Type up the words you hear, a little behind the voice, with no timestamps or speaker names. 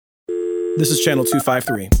This is Channel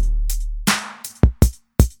 253.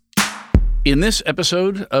 In this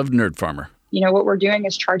episode of Nerd Farmer. What we're doing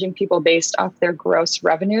is charging people based off their gross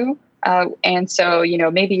revenue. And so,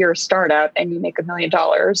 maybe you're a startup and you make $1 million.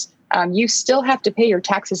 You still have to pay your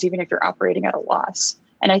taxes even if you're operating at a loss.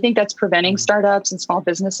 And I think that's preventing startups and small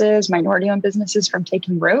businesses, minority-owned businesses from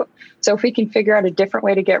taking root. So if we can figure out a different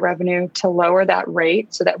way to get revenue to lower that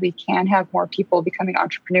rate so that we can have more people becoming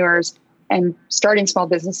entrepreneurs and starting small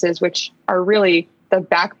businesses, which are really the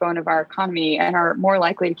backbone of our economy and are more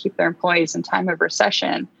likely to keep their employees in time of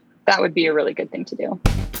recession, that would be a really good thing to do.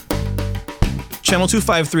 Channel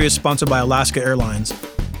 253 is sponsored by Alaska Airlines.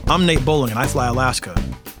 I'm Nate Bowling and I fly Alaska.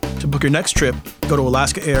 To book your next trip, go to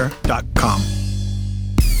alaskaair.com.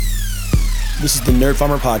 This is the Nerd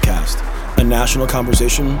Farmer Podcast, a national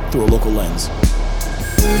conversation through a local lens.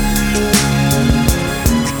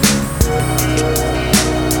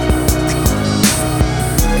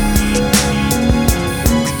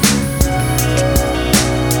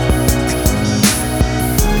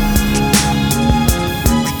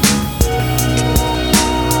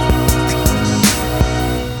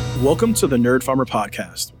 Welcome to the Nerd Farmer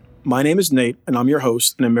Podcast. My name is Nate, and I'm your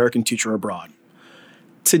host, an American teacher abroad.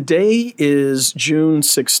 Today is June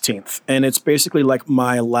 16th, and it's basically like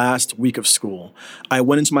my last week of school. I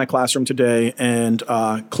went into my classroom today and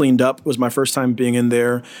cleaned up. It was my first time being in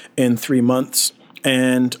there in 3 months,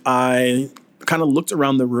 and I kind of looked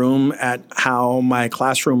around the room at how my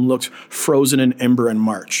classroom looked frozen in ember in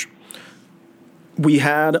March. We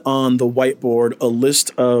had on the whiteboard a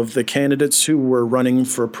list of the candidates who were running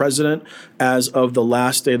for president as of the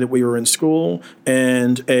last day that we were in school,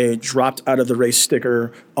 and a dropped out of the race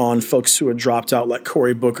sticker on folks who had dropped out like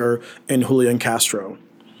Cory Booker and Julian Castro.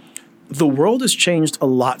 The world has changed a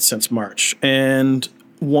lot since March, and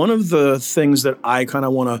one of the things that I kind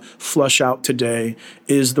of want to flush out today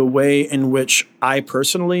is the way in which I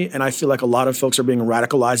personally, and I feel like a lot of folks are being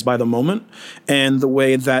radicalized by the moment, and the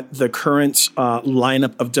way that the current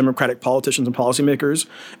lineup of Democratic politicians and policymakers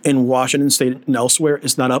in Washington State and elsewhere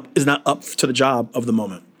is not up to the job of the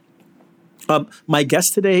moment. My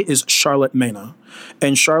guest today is Charlotte Mena,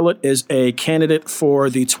 and Charlotte is a candidate for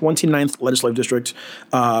the 29th Legislative District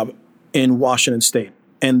in Washington State.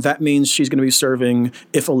 And that means she's going to be serving,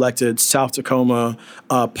 if elected, South Tacoma,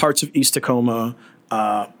 parts of East Tacoma,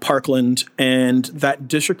 Parkland. And that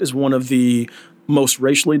district is one of the most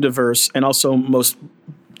racially diverse and also most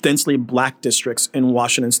densely black districts in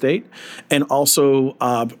Washington State, and also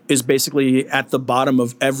is basically at the bottom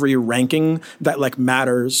of every ranking that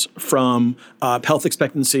matters, from health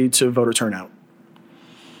expectancy to voter turnout.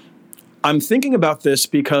 I'm thinking about this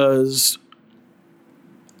because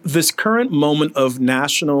this current moment of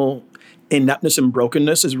national ineptness and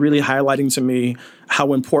brokenness is really highlighting to me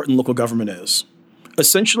how important local government is.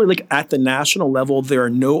 Essentially, at the national level, there are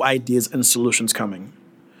no ideas and solutions coming.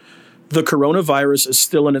 The coronavirus is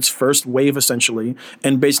still in its first wave, essentially,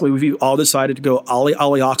 and basically we've all decided to go ollie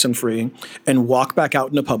oxen free and walk back out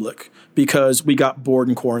into public because we got bored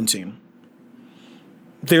in quarantine.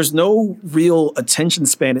 There's no real attention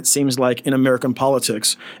span, it seems like, in American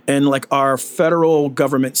politics. And our federal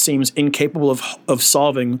government seems incapable of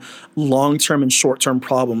solving long-term and short-term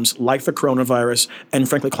problems like the coronavirus and,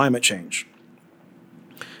 frankly, climate change.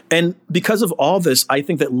 And because of all this, I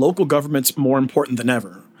think that local government's more important than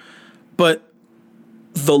ever. But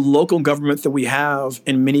the local government that we have,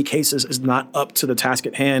 in many cases, is not up to the task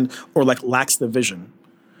at hand or lacks the vision.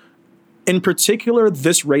 In particular,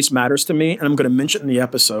 this race matters to me, and I'm going to mention it in the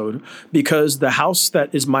episode because the house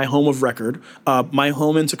that is my home of record, my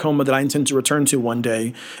home in Tacoma that I intend to return to one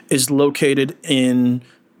day, is located in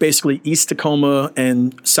basically East Tacoma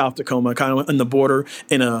and South Tacoma, kind of on the border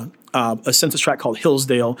in a census tract called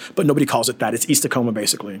Hillsdale, but nobody calls it that. It's East Tacoma,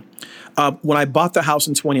 basically. When I bought the house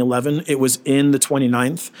in 2011, it was in the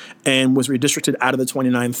 29th and was redistricted out of the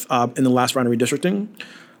 29th in the last round of redistricting.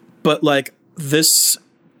 But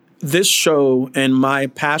this show and my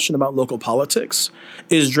passion about local politics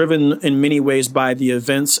is driven in many ways by the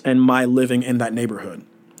events and my living in that neighborhood.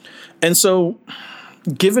 And so,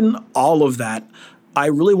 given all of that, I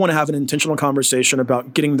really want to have an intentional conversation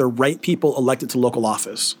about getting the right people elected to local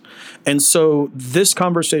office. And so this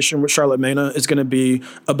conversation with Charlotte Mena is going to be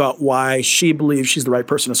about why she believes she's the right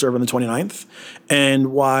person to serve on the 29th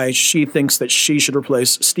and why she thinks that she should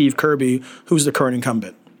replace Steve Kirby, who's the current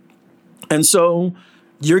incumbent. And so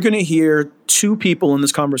you're going to hear two people in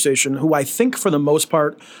this conversation who I think for the most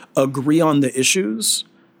part agree on the issues,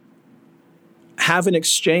 have an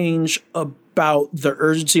exchange about the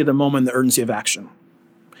urgency of the moment, the urgency of action.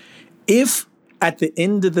 If at the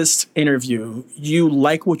end of this interview, you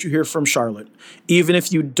like what you hear from Charlotte, even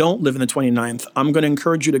if you don't live in the 29th, I'm going to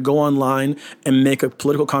encourage you to go online and make a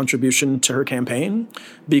political contribution to her campaign,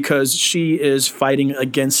 because she is fighting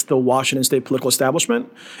against the Washington state political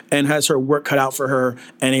establishment and has her work cut out for her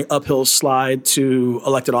and an uphill slide to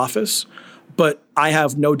elected office. But I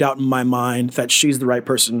have no doubt in my mind that she's the right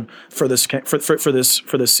person for this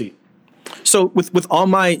seat. So with all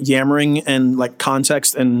my yammering and like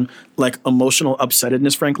context and like emotional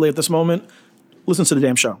upsettedness, frankly, at this moment, listen to the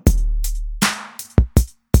damn show.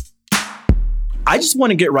 I just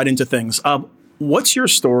want to get right into things. What's your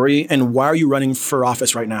story and why are you running for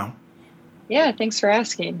office right now? Yeah, thanks for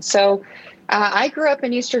asking. So I grew up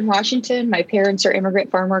in Eastern Washington. My parents are immigrant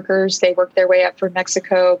farm workers. They worked their way up from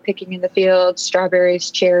Mexico, picking in the fields, strawberries,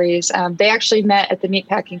 cherries. They actually met at the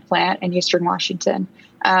meatpacking plant in Eastern Washington.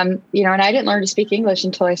 And I didn't learn to speak English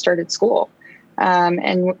until I started school.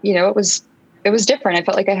 It was different. I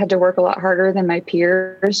felt like I had to work a lot harder than my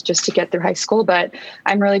peers just to get through high school. But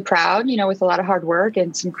I'm really proud, with a lot of hard work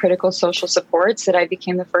and some critical social supports, that I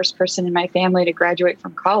became the first person in my family to graduate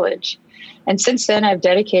from college. And since then, I've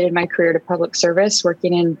dedicated my career to public service,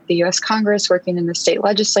 working in the U.S. Congress, working in the state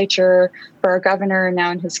legislature, for our governor, and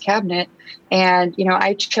now in his cabinet. And,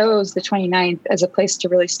 I chose the 29th as a place to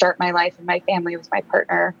really start my life and my family with my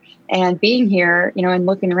partner. And being here, and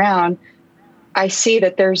looking around, I see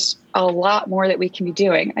that there's a lot more that we can be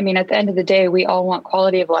doing. I mean, at the end of the day, we all want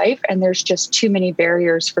quality of life, and there's just too many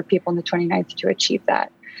barriers for people in the 29th to achieve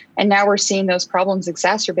that. And now we're seeing those problems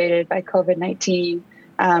exacerbated by COVID-19,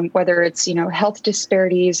 whether it's, health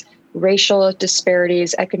disparities, racial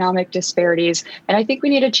disparities, economic disparities. And I think we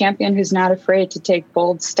need a champion who's not afraid to take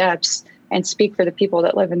bold steps and speak for the people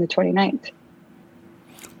that live in the 29th.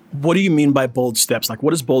 What do you mean by bold steps? Like,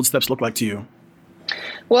 what does bold steps look like to you?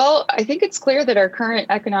 Well, I think it's clear that our current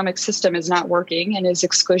economic system is not working and is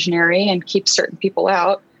exclusionary and keeps certain people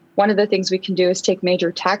out. One of the things we can do is take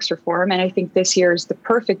major tax reform. And I think this year is the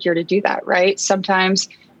perfect year to do that, right? Sometimes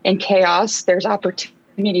in chaos, there's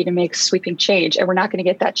opportunity to make sweeping change, and we're not going to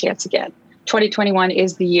get that chance again. 2021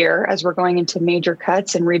 is the year as we're going into major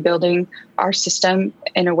cuts and rebuilding our system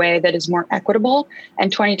in a way that is more equitable.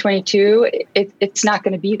 And 2022, it's not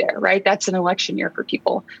going to be there, right? That's an election year for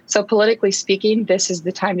people. So politically speaking, this is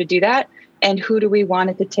the time to do that. And who do we want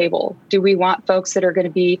at the table? Do we want folks that are going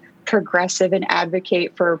to be progressive and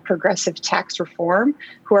advocate for progressive tax reform,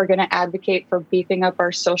 who are going to advocate for beefing up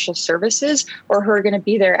our social services, or who are going to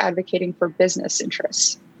be there advocating for business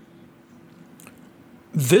interests?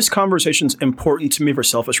 This conversation is important to me for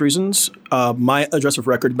selfish reasons. My address of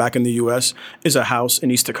record back in the U.S. is a house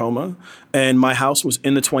in East Tacoma, and my house was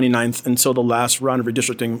in the 29th until the last round of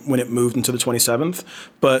redistricting when it moved into the 27th.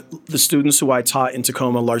 But the students who I taught in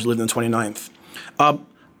Tacoma largely lived in the 29th.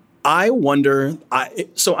 I wonder, I'm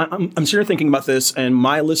sitting here thinking about this, and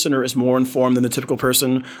my listener is more informed than the typical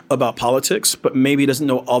person about politics, but maybe doesn't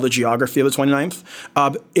know all the geography of the 29th.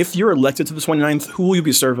 If you're elected to the 29th, who will you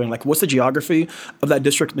be serving? Like, what's the geography of that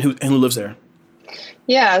district and who lives there?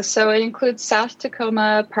 Yeah, so it includes South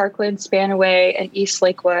Tacoma, Parkland, Spanaway, and East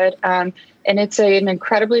Lakewood. And it's an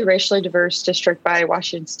incredibly racially diverse district by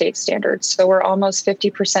Washington state standards. So we're almost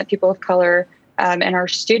 50% people of color. And our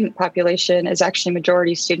student population is actually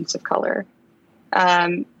majority students of color.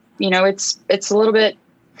 It's a little bit,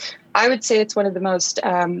 I would say it's one of the most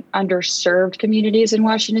underserved communities in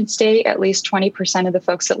Washington state. At least 20% of the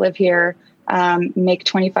folks that live here make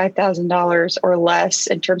 $25,000 or less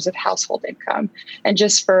in terms of household income. And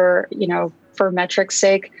just for metrics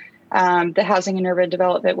sake, the Housing and Urban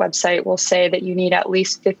Development website will say that you need at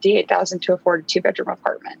least $58,000 to afford a 2-bedroom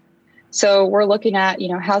apartment. So we're looking at,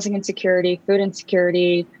 housing insecurity, food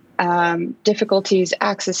insecurity, difficulties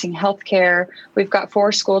accessing healthcare. We've got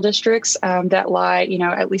 4 school districts that lie,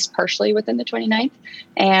 at least partially within the 29th.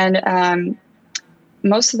 And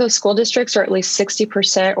most of those school districts are at least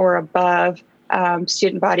 60% or above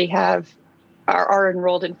student body are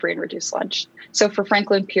enrolled in free and reduced lunch. So for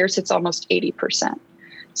Franklin Pierce, it's almost 80%.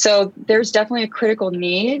 So there's definitely a critical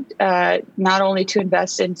need, not only to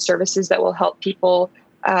invest in services that will help people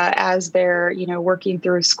as they're, working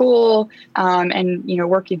through school and,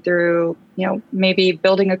 working through, maybe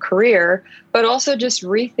building a career, but also just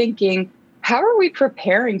rethinking how are we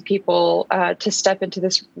preparing people to step into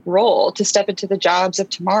this role, to step into the jobs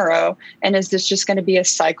of tomorrow? And is this just going to be a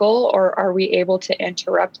cycle, or are we able to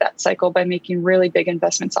interrupt that cycle by making really big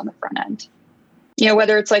investments on the front end?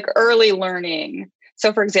 Whether it's like early learning.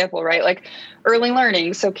 So for example, right, like early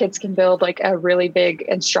learning, so kids can build like a really big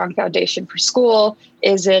and strong foundation for school.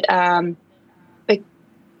 Is it like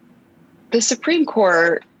the Supreme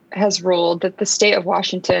Court has ruled that the state of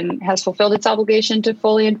Washington has fulfilled its obligation to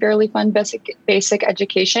fully and fairly fund basic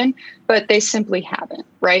education, but they simply haven't,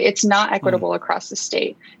 right? It's not equitable across the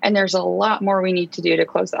state. And there's a lot more we need to do to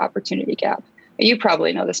close the opportunity gap. You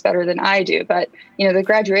probably know this better than I do, but the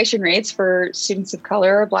graduation rates for students of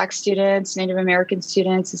color, Black students, Native American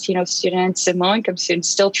students, Latino students, and low-income students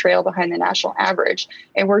still trail behind the national average.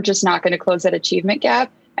 And we're just not going to close that achievement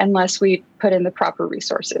gap unless we put in the proper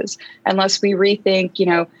resources, unless we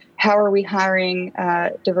rethink, how are we hiring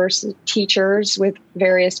diverse teachers with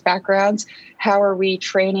various backgrounds? How are we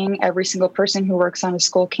training every single person who works on a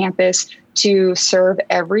school campus to serve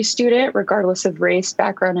every student, regardless of race,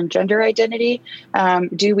 background, and gender identity?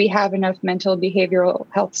 Do we have enough mental and behavioral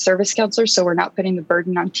health service counselors so we're not putting the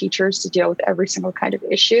burden on teachers to deal with every single kind of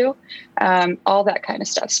issue? All that kind of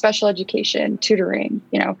stuff. Special education, tutoring,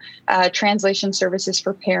 translation services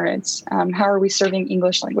for parents. How are we serving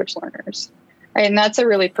English language learners? And that's a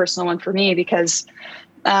really personal one for me because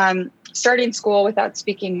starting school without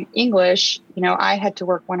speaking English, I had to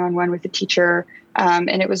work one-on-one with a teacher. And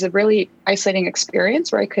it was a really isolating experience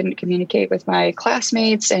where I couldn't communicate with my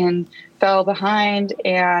classmates and fell behind.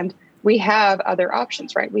 And we have other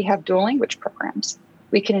options, right? We have dual language programs.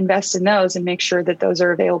 We can invest in those and make sure that those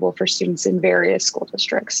are available for students in various school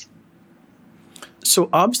districts. So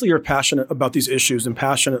obviously you're passionate about these issues and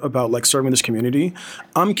passionate about serving this community.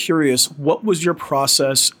 I'm curious, what was your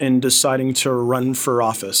process in deciding to run for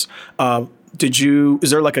office? Is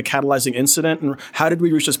there a catalyzing incident? And how did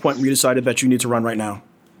we reach this point where you decided that you need to run right now?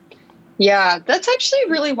 Yeah, that's actually a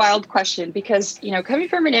really wild question because, coming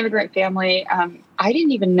from an immigrant family, I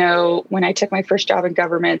didn't even know when I took my first job in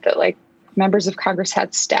government that members of Congress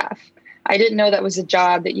had staff. I didn't know that was a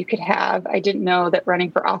job that you could have. I didn't know that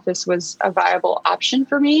running for office was a viable option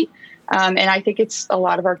for me. And I think a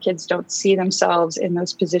lot of our kids don't see themselves in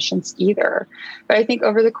those positions either. But I think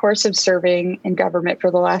over the course of serving in government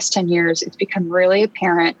for the last 10 years, it's become really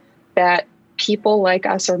apparent that people like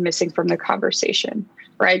us are missing from the conversation,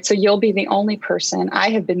 right? So you'll be the only person,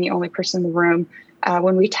 I have been the only person in the room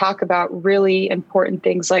when we talk about really important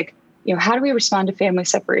things like, how do we respond to family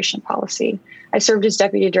separation policy? I served as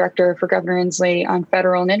deputy director for Governor Inslee on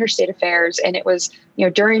federal and interstate affairs. And it was,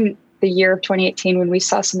 during the year of 2018 when we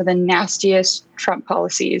saw some of the nastiest Trump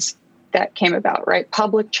policies that came about, right?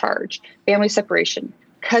 Public charge, family separation,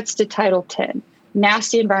 cuts to Title X,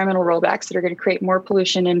 nasty environmental rollbacks that are going to create more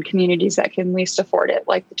pollution in communities that can least afford it,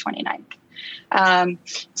 like the 29th.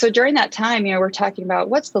 So during that time, we're talking about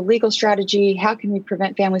what's the legal strategy? How can we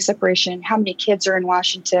prevent family separation? How many kids are in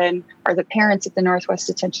Washington? Are the parents at the Northwest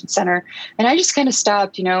Detention Center? And I just kind of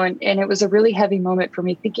stopped, and it was a really heavy moment for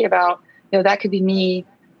me thinking about, that could be me,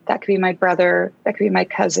 that could be my brother, that could be my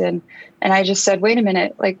cousin. And I just said, wait a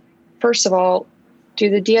minute, first of all, do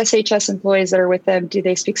the DSHS employees that are with them, do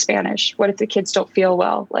they speak Spanish? What if the kids don't feel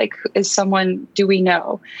well? Do we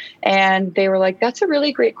know? And they were like, that's a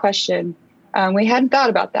really great question. We hadn't thought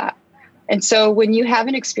about that. And so when you have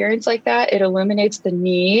an experience like that, it illuminates the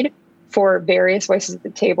need for various voices at the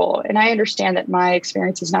table. And I understand that my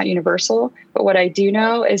experience is not universal, but what I do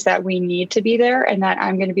know is that we need to be there and that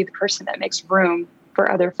I'm going to be the person that makes room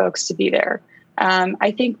for other folks to be there.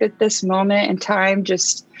 I think that this moment in time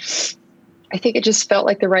I think it just felt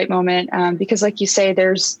like the right moment because like you say,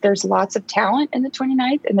 there's lots of talent in the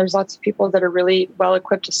 29th and there's lots of people that are really well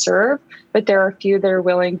equipped to serve, but there are a few that are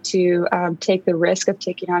willing to take the risk of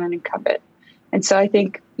taking on an incumbent. And so I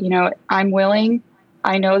think, I'm willing.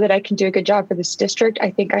 I know that I can do a good job for this district. I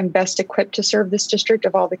think I'm best equipped to serve this district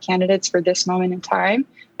of all the candidates for this moment in time.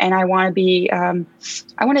 And I want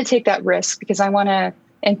to take that risk because I want to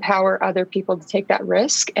empower other people to take that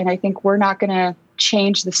risk. And I think we're not going to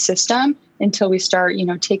change the system until we start,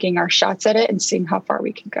 taking our shots at it and seeing how far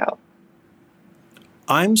we can go.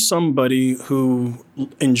 I'm somebody who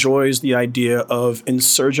enjoys the idea of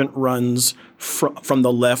insurgent runs from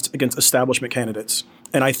the left against establishment candidates.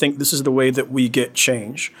 And I think this is the way that we get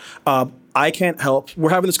change. I can't help. We're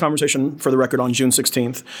having this conversation, for the record, on June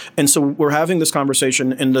 16th. And so we're having this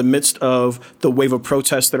conversation in the midst of the wave of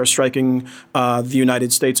protests that are striking the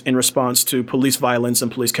United States in response to police violence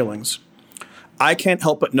and police killings. I can't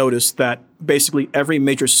help but notice that basically every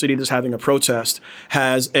major city that's having a protest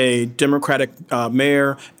has a Democratic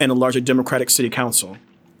mayor and a largely Democratic city council.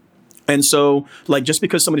 And so, just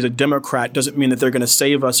because somebody's a Democrat doesn't mean that they're going to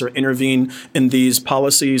save us or intervene in these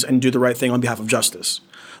policies and do the right thing on behalf of justice.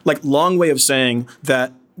 Long way of saying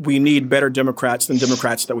that we need better Democrats than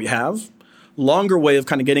Democrats that we have. Longer way of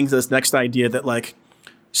kind of getting to this next idea that,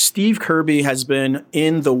 Steve Kirby has been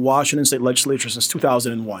in the Washington State Legislature since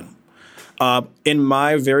 2001. In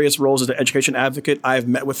my various roles as an education advocate, I've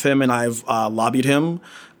met with him and I've lobbied him.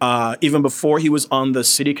 Even before he was on the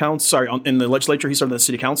city council, in the legislature, he started on the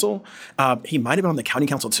city council. He might have been on the county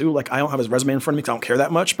council too. Like, I don't have his resume in front of me because I don't care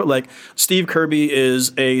that much. But like, Steve Kirby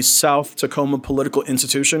is a South Tacoma political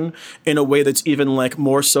institution in a way that's even like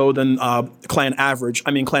more so than Clan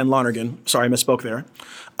Lonergan. Sorry, I misspoke there.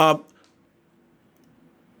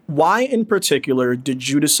 Why in particular did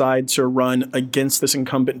you decide to run against this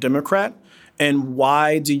incumbent Democrat? And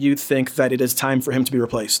why do you think that it is time for him to be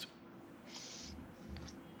replaced?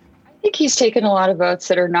 I think he's taken a lot of votes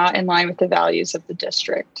that are not in line with the values of the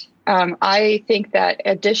district. I think that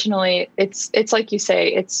additionally, it's like you say,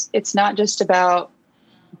 it's not just about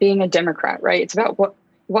being a Democrat, right? It's about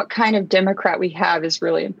what kind of Democrat we have is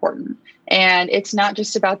really important. And it's not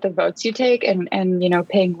just about the votes you take and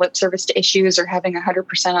paying lip service to issues or having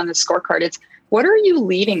 100% on the scorecard. It's what are you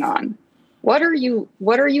leading on? What are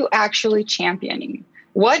you actually championing?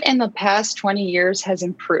 What in the past 20 years has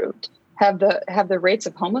improved? Have the rates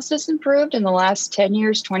of homelessness improved in the last 10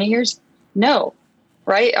 years, 20 years? No,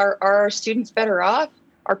 right? Are our students better off?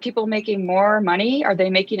 Are people making more money? Are they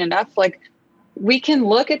making enough? Like, we can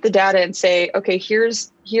look at the data and say, okay,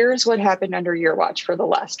 here's what happened under your watch for the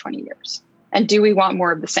last 20 years. And do we want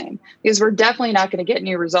more of the same? Because we're definitely not going to get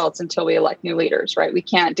new results until we elect new leaders, right? We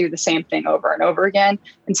can't do the same thing over and over again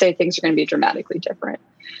and say things are going to be dramatically different.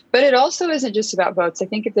 But it also isn't just about votes. I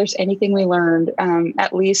think if there's anything we learned,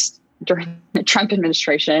 at least during the Trump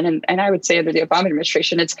administration, and I would say under the Obama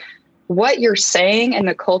administration, it's what you're saying and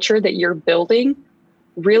the culture that you're building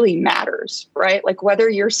really matters, right? Like whether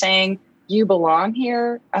you're saying, you belong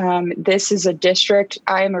here. This is a district.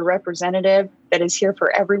 I am a representative that is here for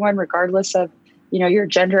everyone, regardless of, your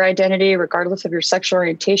gender identity, regardless of your sexual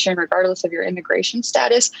orientation, regardless of your immigration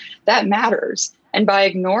status. That matters. And by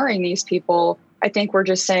ignoring these people, I think we're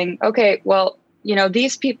just saying, okay, well,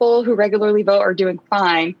 these people who regularly vote are doing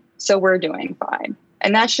fine, so we're doing fine.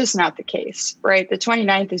 And that's just not the case, right? The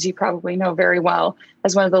 29th, as you probably know very well,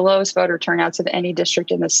 has one of the lowest voter turnouts of any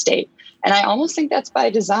district in the state. And I almost think that's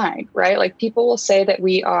by design, right? Like people will say that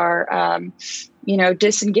we are,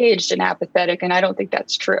 disengaged and apathetic. And I don't think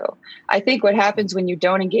that's true. I think what happens when you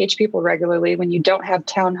don't engage people regularly, when you don't have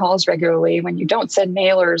town halls regularly, when you don't send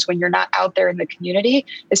mailers, when you're not out there in the community,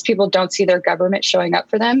 is people don't see their government showing up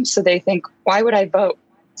for them. So they think, why would I vote?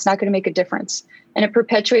 It's not going to make a difference. And it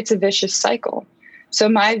perpetuates a vicious cycle. So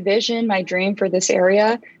my vision, my dream for this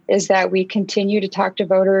area is that we continue to talk to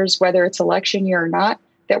voters, whether it's election year or not,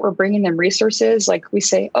 that we're bringing them resources. Like we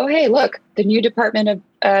say, oh, hey, look, the new Department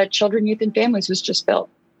of Children, Youth, and Families was just built.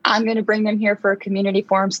 I'm going to bring them here for a community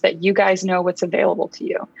forum so that you guys know what's available to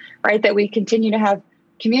you, right? That we continue to have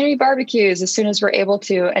community barbecues as soon as we're able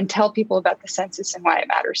to and tell people about the census and why it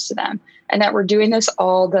matters to them. And that we're doing this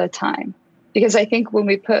all the time. Because I think when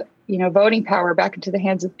we put voting power back into the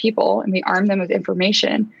hands of people and we arm them with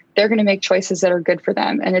information, they're going to make choices that are good for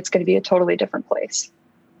them. And it's going to be a totally different place.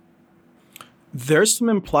 There's some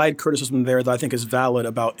implied criticism there that I think is valid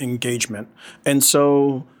about engagement. And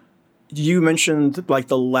so you mentioned like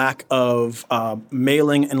the lack of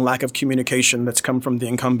mailing and lack of communication that's come from the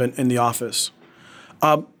incumbent in the office.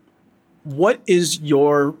 What is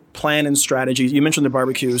your plan and strategy? You mentioned the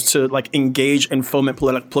barbecues to like engage and foment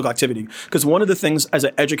political activity. Because one of the things as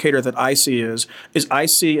an educator that I see is I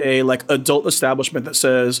see a like adult establishment that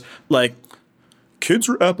says like, kids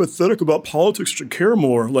are apathetic about politics, should care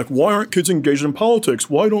more. Like, why aren't kids engaged in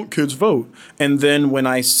politics? Why don't kids vote? And then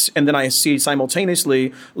I see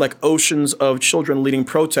simultaneously like oceans of children leading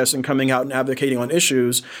protests and coming out and advocating on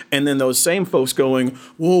issues. And then those same folks going,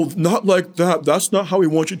 well, not like that. That's not how we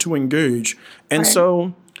want you to engage. And right.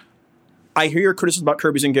 So I hear your criticism about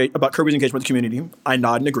Kirby's engagement with the community. I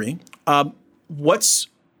nod and agree. What's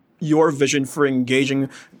your vision for engaging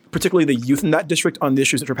particularly the youth in that district on the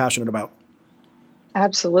issues that you're passionate about?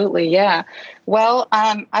 Absolutely. Yeah. Well,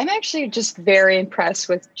 I'm actually just very impressed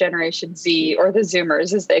with Generation Z, or the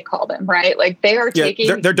Zoomers, as they call them, right? Like they are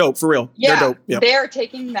taking... They're dope, for real. Yeah, they're dope. Yeah. They are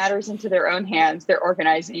taking matters into their own hands. They're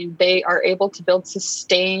organizing. They are able to build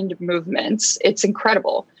sustained movements. It's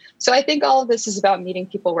incredible. So I think all of this is about meeting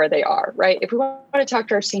people where they are, right? If we want to talk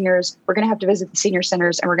to our seniors, we're going to have to visit the senior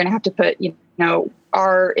centers, and we're going to have to put,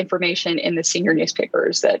 our information in the senior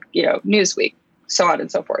newspapers that, Newsweek, so on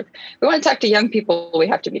and so forth. We want to talk to young people. We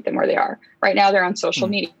have to meet them where they are. Right now, they're on social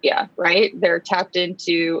media, right? They're tapped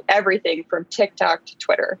into everything from TikTok to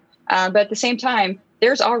Twitter. But at the same time,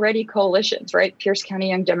 there's already coalitions, right? Pierce County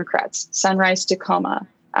Young Democrats, Sunrise Tacoma,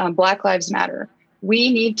 Black Lives Matter.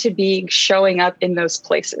 We need to be showing up in those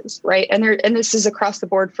places, right? And this is across the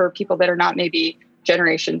board for people that are not maybe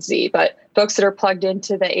Generation Z, but folks that are plugged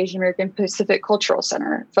into the Asian American Pacific Cultural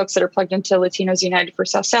Center, folks that are plugged into Latinos United for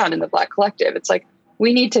South Sound and the Black Collective. It's like,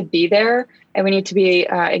 we need to be there and we need to be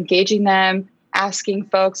engaging them, asking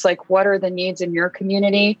folks like, what are the needs in your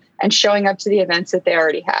community, and showing up to the events that they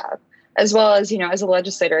already have. As well as, as a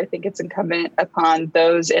legislator, I think it's incumbent upon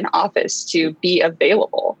those in office to be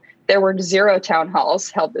available. There were 0 town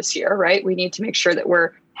halls held this year, right? We need to make sure that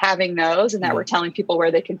we're having those and that we're telling people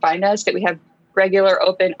where they can find us, that we have regular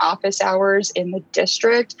open office hours in the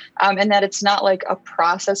district, and that it's not like a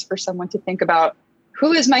process for someone to think about,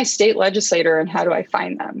 who is my state legislator and how do I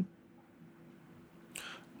find them?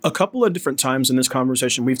 A couple of different times in this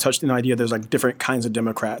conversation, we've touched on the idea there's like different kinds of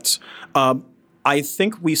Democrats. I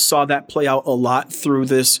think we saw that play out a lot through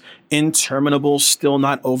this interminable, still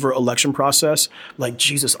not over election process. Like,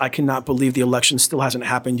 Jesus, I cannot believe the election still hasn't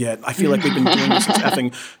happened yet. I feel like we've been doing this since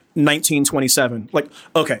effing 1927. Like,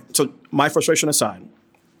 okay, so my frustration aside,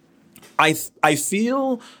 I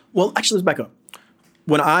feel, well, actually, let's back up.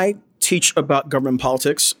 When I teach about government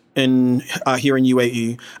politics here in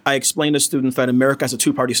UAE, I explain to students that America has a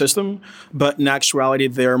 2-party system, but in actuality,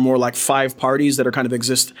 there are more like 5 parties that are kind of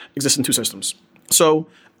exist in 2 systems. So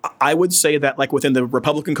I would say that like within the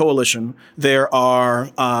Republican coalition, there are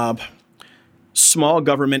small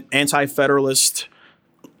government, anti-federalist,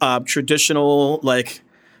 traditional, like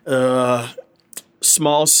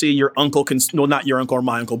small c, your uncle, not your uncle or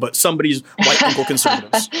my uncle, but somebody's white uncle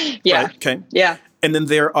conservatives. Yeah. Right? Okay. Yeah. And then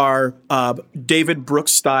there are David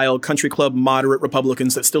Brooks-style country club moderate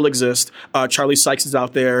Republicans that still exist. Charlie Sykes is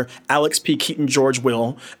out there. Alex P. Keaton, George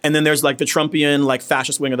Will. And then there's like the Trumpian, like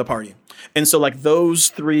fascist wing of the party. And so like those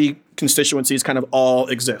 3 constituencies kind of all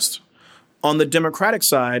exist. On the Democratic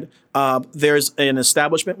side, there's an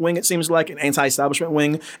establishment wing, it seems like, an anti-establishment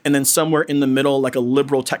wing, and then somewhere in the middle, like a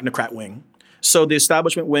liberal technocrat wing. So the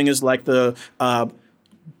establishment wing is like the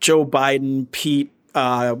Joe Biden, Pete,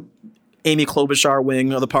 Amy Klobuchar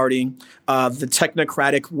wing of the party. The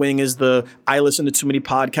technocratic wing is the I listen to too many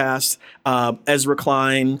podcasts, Ezra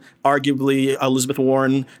Klein, arguably Elizabeth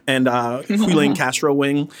Warren, and Julian Castro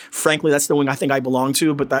wing. Frankly, that's the wing I think I belong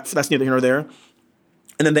to, but that's neither here nor there.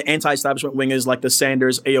 And then the anti-establishment wing is like the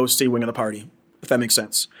Sanders AOC wing of the party, if that makes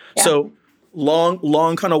sense. Yeah. So long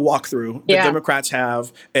kind of walkthrough. The Democrats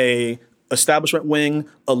have a establishment wing,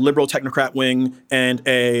 a liberal technocrat wing, and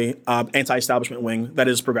a anti-establishment wing that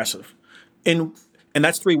is progressive. And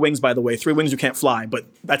that's 3 wings, by the way. 3 wings you can't fly, but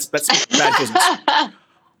that's bad physics.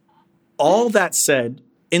 All that said,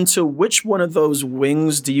 into which one of those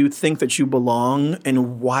wings do you think that you belong,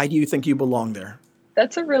 and why do you think you belong there?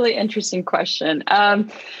 That's a really interesting question.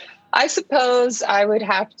 I suppose I would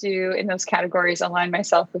have to, in those categories, align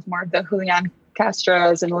myself with more of the Julian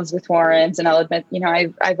Castros and Elizabeth Warrens. And I'll admit,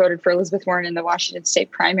 I voted for Elizabeth Warren in the Washington state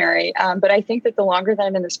primary. But I think that the longer that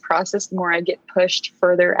I'm in this process, the more I get pushed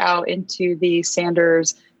further out into the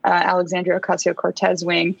Sanders, Alexandria Ocasio-Cortez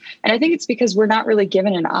wing. And I think it's because we're not really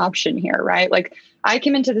given an option here, right? Like, I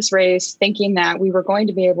came into this race thinking that we were going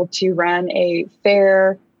to be able to run a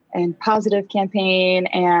fair and positive campaign,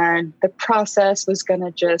 and the process was going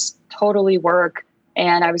to just totally work.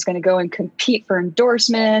 And I was going to go and compete for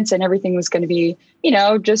endorsements, and everything was going to be,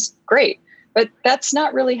 just great. But that's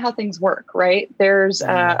not really how things work, right? There's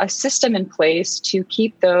a system in place to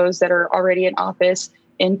keep those that are already in office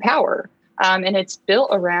in power. And it's built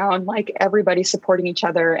around like everybody supporting each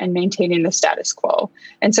other and maintaining the status quo.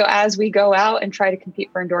 And so as we go out and try to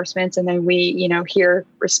compete for endorsements, and then we, hear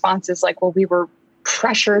responses like, well, we were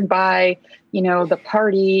pressured by, the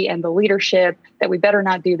party and the leadership that we better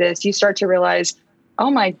not do this, you start to realize, oh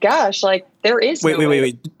my gosh, like there is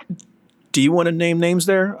wait. Do you want to name names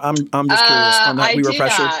there? I'm just curious on that. We were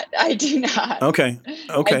pressured. I do not. Okay.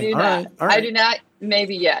 All right. I do not.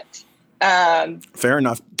 Maybe yet. Fair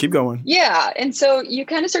enough. Keep going. Yeah, and so you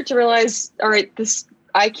kind of start to realize, all right,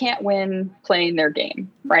 I can't win playing their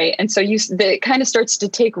game, right? And so it kind of starts to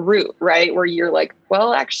take root, right? Where you're like,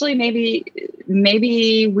 well, actually, maybe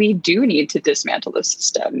we do need to dismantle the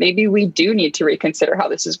system. Maybe we do need to reconsider how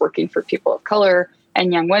this is working for people of color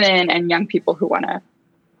and young women and young people who want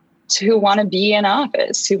to be in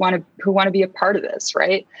office, who want to be a part of this,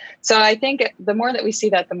 right? So I think the more that we see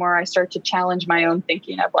that, the more I start to challenge my own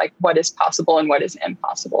thinking of like what is possible and what is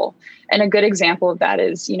impossible. And a good example of that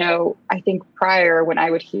is, I think prior when I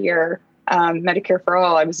would hear Medicare for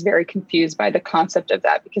all, I was very confused by the concept of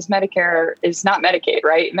that, because Medicare is not Medicaid,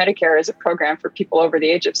 right? Medicare is a program for people over the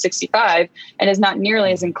age of 65 and is not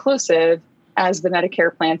nearly as inclusive as the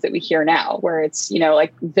Medicare plans that we hear now, where it's,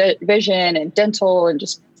 like vision and dental and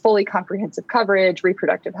just fully comprehensive coverage,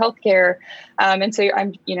 reproductive health care. And so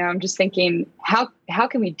I'm just thinking, how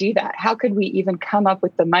can we do that? How could we even come up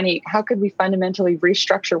with the money? How could we fundamentally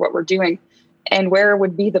restructure what we're doing? And where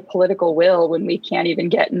would be the political will when we can't even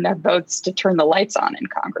get enough votes to turn the lights on in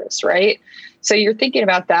Congress, right? So you're thinking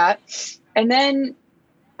about that. And then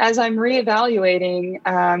as I'm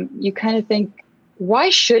reevaluating, you kind of think,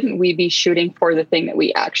 why shouldn't we be shooting for the thing that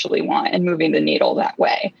we actually want and moving the needle that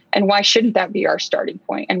way? And why shouldn't that be our starting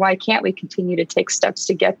point? And why can't we continue to take steps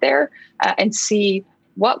to get there and see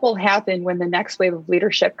what will happen when the next wave of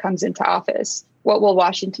leadership comes into office? What will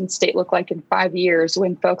Washington state look like in 5 years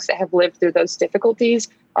when folks that have lived through those difficulties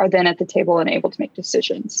are then at the table and able to make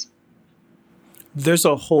decisions? There's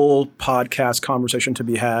a whole podcast conversation to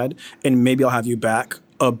be had, and maybe I'll have you back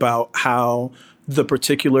about how the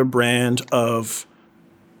particular brand of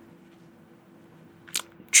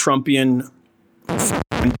Trumpian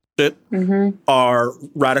shit are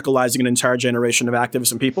radicalizing an entire generation of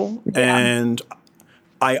activists and people. Yeah. And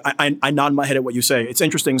I nod my head at what you say. It's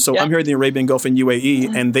interesting. So I'm here in the Arabian Gulf in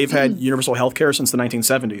UAE, and they've had universal health care since the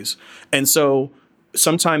 1970s. And so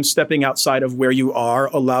sometimes stepping outside of where you are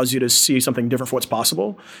allows you to see something different for what's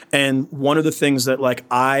possible. And one of the things that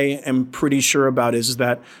I am pretty sure about is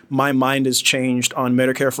that my mind has changed on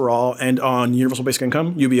Medicare for All and on Universal Basic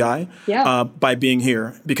Income, UBI, by being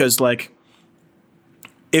here. Because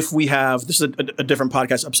if we have, this is a different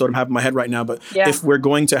podcast episode I'm having in my head right now, but if we're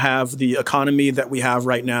going to have the economy that we have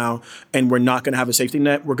right now and we're not going to have a safety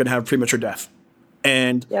net, we're going to have premature death.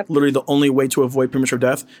 And literally the only way to avoid premature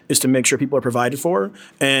death is to make sure people are provided for.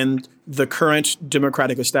 And the current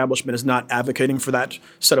Democratic establishment is not advocating for that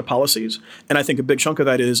set of policies. And I think a big chunk of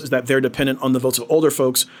that is that they're dependent on the votes of older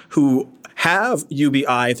folks who have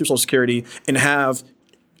UBI through Social Security and have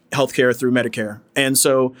healthcare through Medicare. And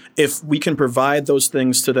so if we can provide those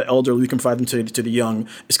things to the elderly, we can provide them to the young,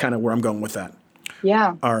 is kind of where I'm going with that.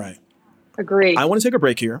 Yeah. All right. Agree. I want to take a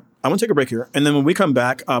break here. And then when we come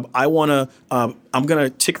back, I'm going to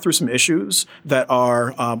tick through some issues that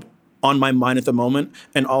are on my mind at the moment.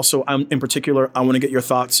 And also, in particular, I want to get your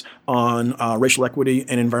thoughts on racial equity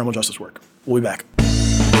and environmental justice work. We'll be back.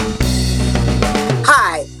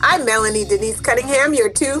 Hi, I'm Melanie Denise Cunningham, your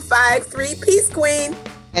 253 Peace Queen.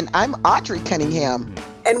 And I'm Audrey Cunningham.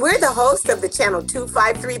 And we're the hosts of the Channel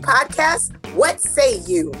 253 podcast, What Say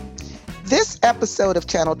You? This episode of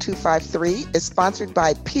Channel 253 is sponsored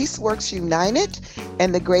by PeaceWorks United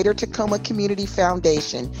and the Greater Tacoma Community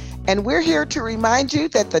Foundation. And we're here to remind you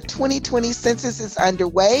that the 2020 census is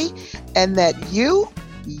underway and that you,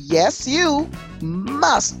 yes, you,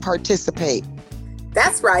 must participate.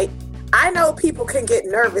 That's right. I know people can get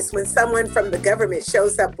nervous when someone from the government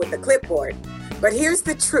shows up with a clipboard. But here's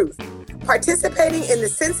the truth. Participating in the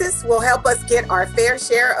census will help us get our fair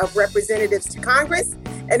share of representatives to Congress,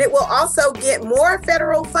 and it will also get more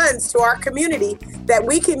federal funds to our community that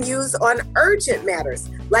we can use on urgent matters,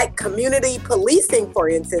 like community policing, for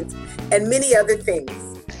instance, and many other things.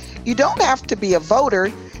 You don't have to be a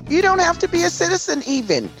voter. You don't have to be a citizen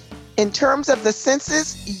even. In terms of the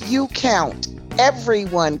census, you count.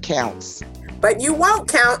 Everyone counts. But you won't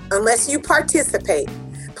count unless you participate.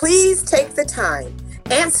 Please take the time.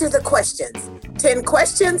 Answer the questions. 10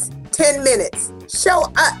 questions, 10 minutes.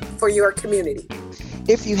 Show up for your community.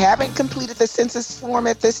 If you haven't completed the census form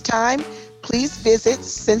at this time, please visit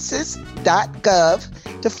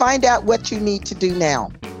census.gov to find out what you need to do now.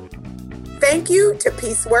 Thank you to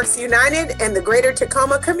PeaceWorks United and the Greater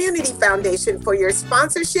Tacoma Community Foundation for your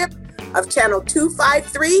sponsorship of Channel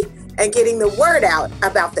 253 and getting the word out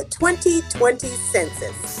about the 2020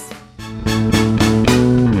 census.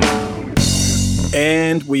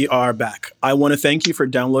 And we are back. I want to thank you for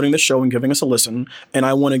downloading the show and giving us a listen. And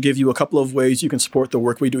I want to give you a couple of ways you can support the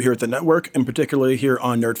work we do here at the network, and particularly here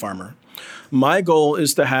on Nerd Farmer. My goal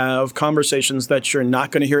is to have conversations that you're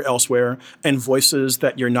not going to hear elsewhere and voices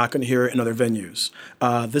that you're not going to hear in other venues.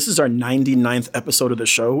 This is our 99th episode of the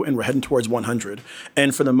show, and we're heading towards 100.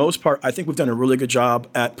 And for the most part, I think we've done a really good job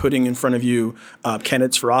at putting in front of you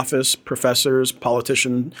candidates for office, professors,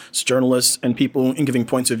 politicians, journalists, and people, and giving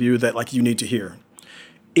points of view that you need to hear.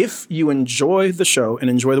 If you enjoy the show and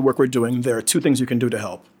enjoy the work we're doing, there are two things you can do to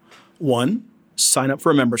help. One, sign up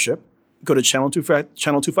for a membership. Go to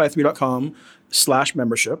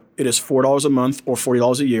channel253.com/membership. It is $4 a month or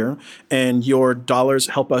 $40 a year, and your dollars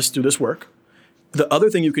help us do this work. The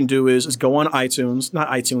other thing you can do is go on iTunes, not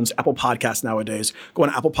iTunes, Apple Podcasts nowadays. Go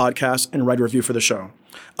on Apple Podcasts and write a review for the show.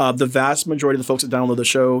 The vast majority of the folks that download the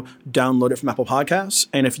show download it from Apple Podcasts.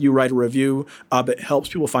 And if you write a review, it helps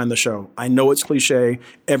people find the show. I know it's cliche.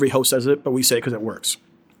 Every host says it, but we say it because it works.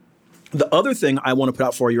 The other thing I want to put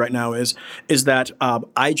out for you right now is that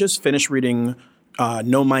I just finished reading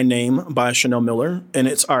Know My Name by Chanel Miller, and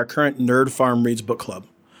it's our current Nerd Farm Reads book club.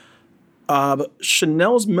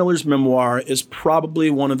 Chanel Miller's memoir is probably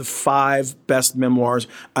one of the 5 best memoirs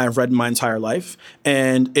I've read in my entire life.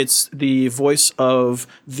 And it's the voice of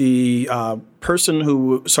the person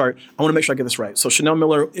who, I want to make sure I get this right. So Chanel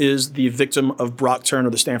Miller is the victim of Brock Turner,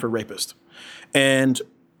 the Stanford rapist. And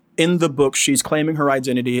in the book, she's claiming her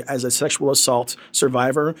identity as a sexual assault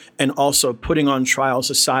survivor and also putting on trial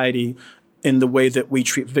society in the way that we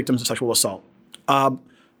treat victims of sexual assault.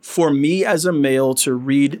 For me as a male to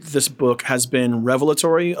read this book has been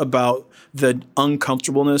revelatory about the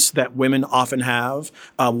uncomfortableness that women often have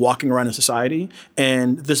walking around in society.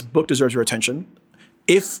 And this book deserves your attention.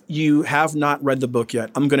 If you have not read the book yet,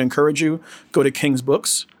 I'm going to encourage you, go to King's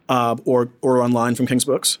Books or online from King's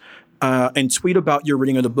Books and tweet about your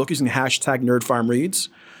reading of the book using hashtag NerdFarmReads.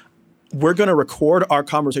 We're going to record our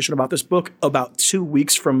conversation about this book about 2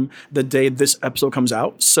 weeks from the day this episode comes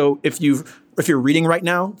out. So if you're reading right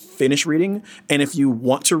now, finish reading. And if you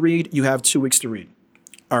want to read, you have 2 weeks to read.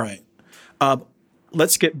 All right.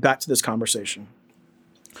 Let's get back to this conversation.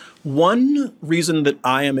 One reason that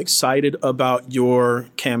I am excited about your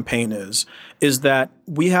campaign is that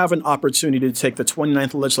we have an opportunity to take the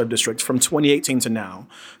 29th Legislative District from 2018 to now,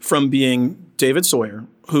 from being David Sawyer,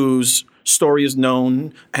 whose story is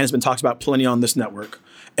known and has been talked about plenty on this network,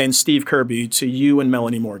 and Steve Kirby, to you and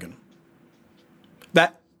Melanie Morgan.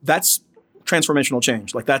 That's transformational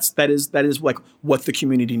change. Like that is like what the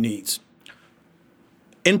community needs.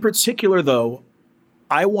 In particular, though,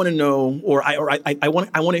 I want to know, or I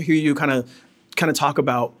want to hear you kind of talk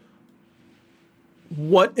about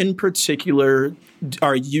what in particular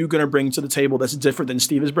are you going to bring to the table that's different than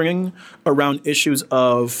Steve is bringing around issues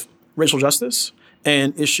of racial justice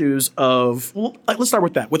and issues of, well, let's start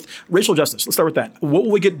with that, with racial justice. Let's start with that. What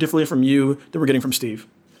will we get differently from you that we're getting from Steve?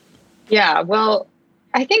 Yeah, well,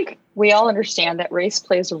 I think we all understand that race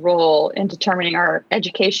plays a role in determining our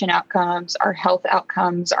education outcomes, our health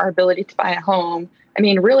outcomes, our ability to buy a home. I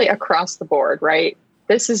mean, really across the board, right?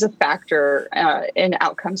 This is a factor in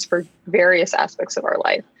outcomes for various aspects of our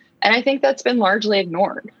life. And I think that's been largely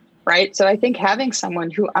ignored, right? So I think having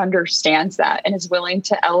someone who understands that and is willing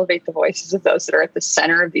to elevate the voices of those that are at the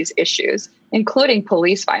center of these issues, including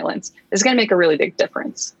police violence, is going to make a really big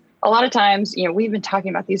difference. A lot of times, we've been talking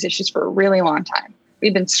about these issues for a really long time.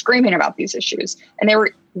 We've been screaming about these issues, and they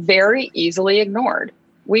were very easily ignored.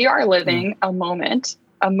 We are living a moment,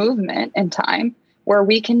 a movement in time where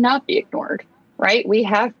we cannot be ignored, right? We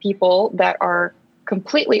have people that are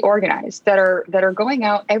completely organized, that are going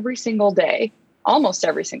out every single day, almost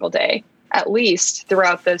every single day, at least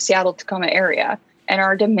throughout the Seattle-Tacoma area, and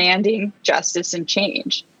are demanding justice and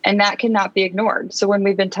change. And that cannot be ignored. So when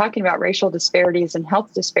we've been talking about racial disparities and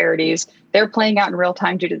health disparities, they're playing out in real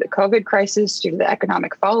time due to the COVID crisis, due to the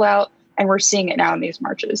economic fallout, and we're seeing it now in these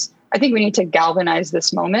marches. I think we need to galvanize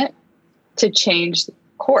this moment to change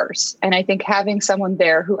course. And I think having someone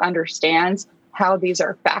there who understands how these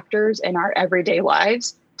are factors in our everyday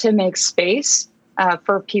lives to make space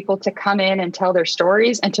for people to come in and tell their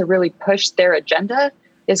stories and to really push their agenda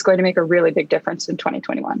is going to make a really big difference in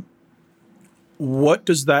 2021. What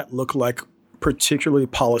does that look like, particularly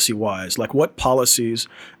policy-wise? Like, what policies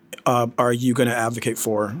are you going to advocate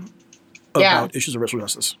for about issues of racial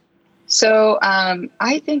justice? So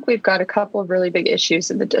I think we've got a couple of really big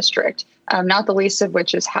issues in the district, not the least of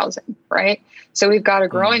which is housing, right? So we've got a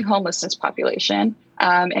growing homelessness population,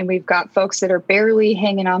 and we've got folks that are barely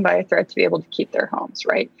hanging on by a thread to be able to keep their homes,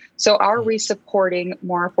 right? So are we supporting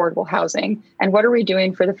more affordable housing? And what are we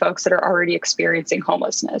doing for the folks that are already experiencing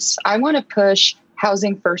homelessness? I want to push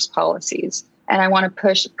housing first policies, and I want to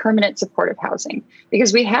push permanent supportive housing,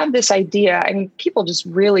 because we have this idea. I mean, people just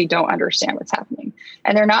really don't understand what's happening.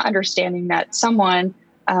 And they're not understanding that someone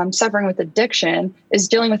suffering with addiction is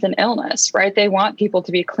dealing with an illness, right? They want people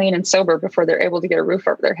to be clean and sober before they're able to get a roof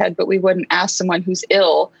over their head, but we wouldn't ask someone who's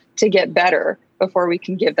ill to get better before we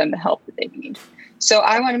can give them the help that they need. So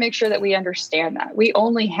I want to make sure that we understand that. We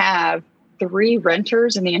only have 3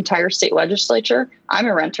 renters in the entire state legislature. I'm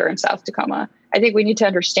a renter in South Tacoma. I think we need to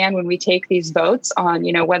understand when we take these votes on,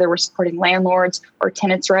 whether we're supporting landlords or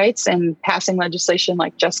tenants' rights and passing legislation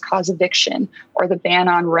like just cause eviction or the ban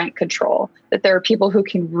on rent control, that there are people who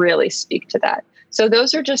can really speak to that. So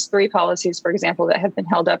those are just 3 policies, for example, that have been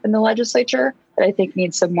held up in the legislature that I think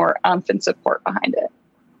need some more oomph and support behind it.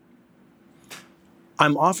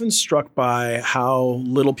 I'm often struck by how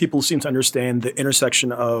little people seem to understand the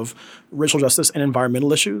intersection of racial justice and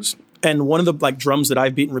environmental issues. And one of the drums that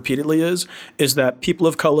I've beaten repeatedly is that people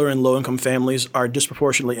of color and low-income families are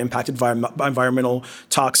disproportionately impacted by environmental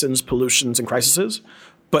toxins, pollutions, and crises.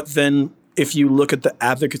 But then if you look at the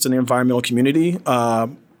advocates in the environmental community,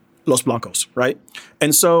 Los Blancos, right?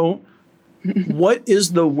 And so what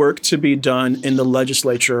is the work to be done in the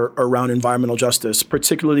legislature around environmental justice,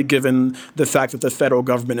 particularly given the fact that the federal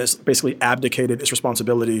government has basically abdicated its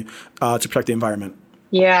responsibility to protect the environment?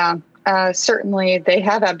 Yeah, certainly they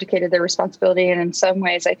have abdicated their responsibility, and in some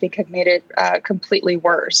ways I think have made it completely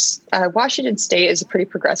worse. Washington State is a pretty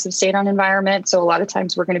progressive state on environment, so a lot of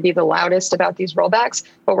times we're going to be the loudest about these rollbacks,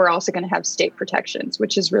 but we're also going to have state protections,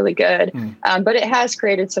 which is really good. But it has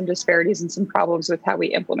created some disparities and some problems with how we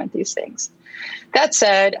implement these things. That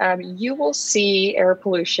said, you will see air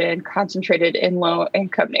pollution concentrated in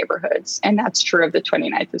low-income neighborhoods, and that's true of the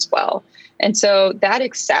 29th as well. And so that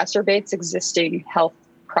exacerbates existing health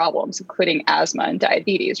problems, including asthma and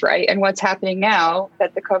diabetes, right? And what's happening now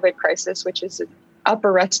that the COVID crisis, which is an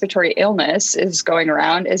upper respiratory illness, is going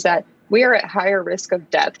around, is that we are at higher risk of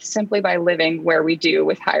death simply by living where we do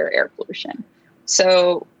with higher air pollution.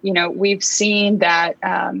 So, we've seen that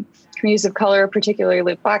communities of color, particularly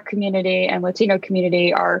the Black community and Latino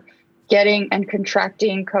community, are getting and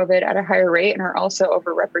contracting COVID at a higher rate and are also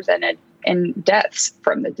overrepresented in deaths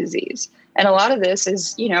from the disease. And a lot of this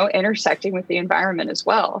is, intersecting with the environment as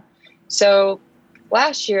well. So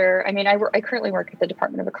last year, I currently work at the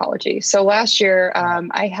Department of Ecology. So last year,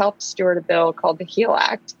 I helped steward a bill called the HEAL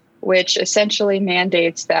Act, which essentially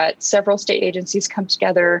mandates that several state agencies come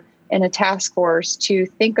together in a task force to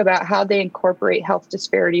think about how they incorporate health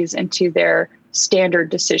disparities into their standard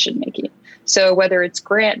decision making. So whether it's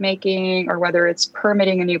grant making or whether it's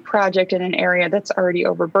permitting a new project in an area that's already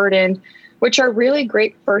overburdened, which are really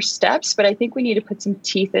great first steps, but I think we need to put some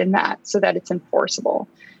teeth in that so that it's enforceable.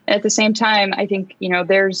 And at the same time, I think,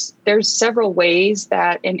 there's several ways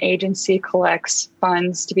that an agency collects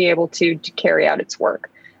funds to be able to carry out its work.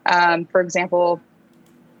 For example,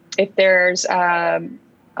 if there's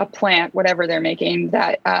a plant, whatever they're making,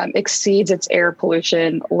 that exceeds its air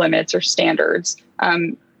pollution limits or standards,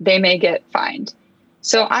 they may get fined.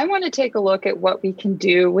 So I want to take a look at what we can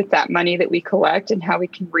do with that money that we collect and how we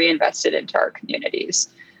can reinvest it into our communities.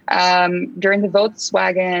 During the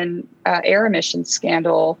Volkswagen air emissions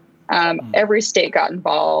scandal, every state got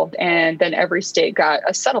involved, and then every state got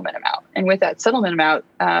a settlement amount. And with that settlement amount,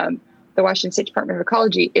 the Washington State Department of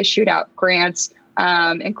Ecology issued out grants,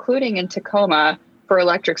 including in Tacoma, for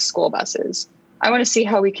electric school buses. I want to see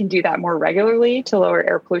how we can do that more regularly to lower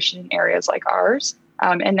air pollution in areas like ours.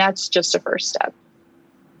 And that's just a first step.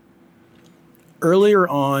 Earlier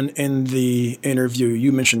on in the interview,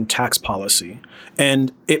 you mentioned tax policy,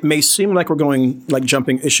 and it may seem like we're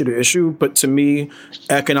jumping issue to issue, but to me,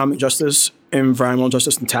 economic justice, environmental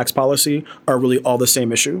justice, and tax policy are really all the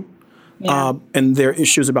same issue. Yeah. And they're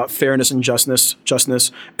issues about fairness and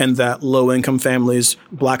justness, and that low-income families,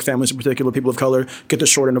 Black families in particular, people of color, get the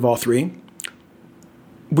short end of all three.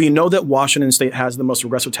 We know that Washington State has the most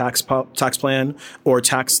regressive tax plan or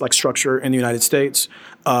tax structure in the United States.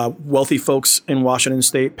 Wealthy folks in Washington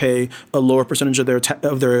State pay a lower percentage of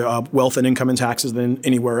their wealth and income in taxes than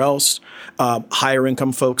anywhere else. Lower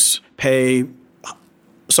income folks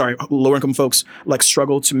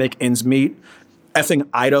struggle to make ends meet. Effing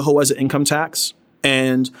Idaho has an income tax.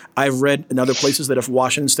 And I've read in other places that if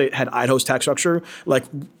Washington State had Idaho's tax structure,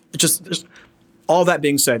 just all that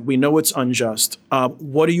being said, we know it's unjust.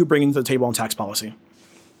 What are you bringing to the table on tax policy?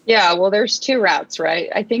 Yeah, well, there's two routes, right?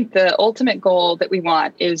 I think the ultimate goal that we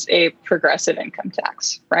want is a progressive income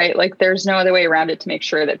tax, right? There's no other way around it to make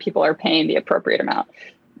sure that people are paying the appropriate amount.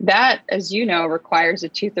 That, as you know, requires a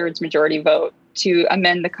 2/3 majority vote to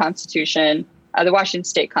amend the Constitution, the Washington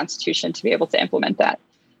State Constitution, to be able to implement that.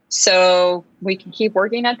 So we can keep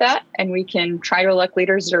working at that, and we can try to elect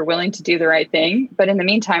leaders that are willing to do the right thing. But in the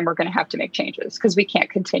meantime, we're going to have to make changes because we can't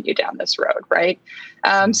continue down this road, right?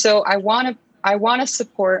 So I want to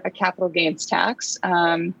support a capital gains tax,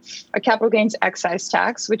 a capital gains excise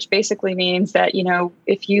tax, which basically means that,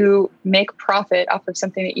 if you make profit off of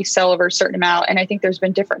something that you sell over a certain amount, and I think there's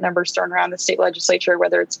been different numbers thrown around the state legislature,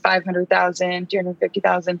 whether it's 500,000,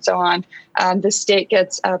 250,000, so on, the state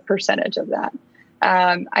gets a percentage of that.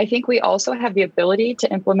 I think we also have the ability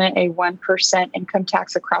to implement a 1% income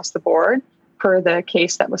tax across the board per the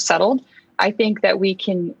case that was settled. I think that we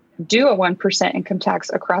can do a 1% income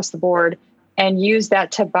tax across the board and use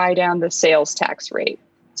that to buy down the sales tax rate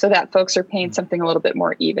so that folks are paying something a little bit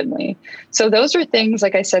more evenly. So those are things,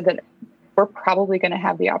 like I said, that we're probably going to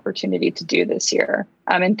have the opportunity to do this year.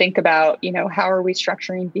 And think about, how are we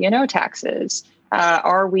structuring B&O taxes?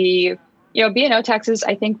 Are we, B&O taxes,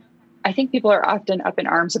 I think people are often up in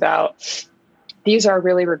arms about these are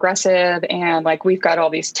really regressive and like we've got all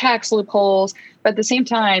these tax loopholes. But at the same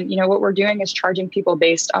time, what we're doing is charging people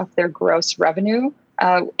based off their gross revenue.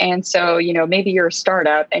 And so, maybe you're a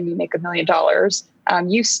startup and you make $1 million.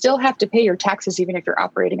 You still have to pay your taxes even if you're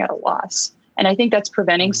operating at a loss. And I think that's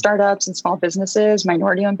preventing startups and small businesses,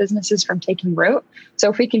 minority-owned businesses from taking root. So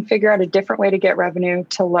if we can figure out a different way to get revenue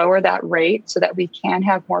to lower that rate so that we can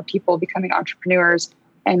have more people becoming entrepreneurs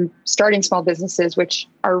and starting small businesses, which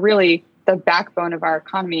are really the backbone of our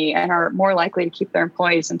economy and are more likely to keep their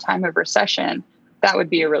employees in time of recession, that would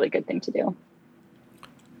be a really good thing to do.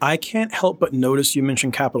 I can't help but notice you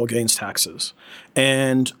mentioned capital gains taxes.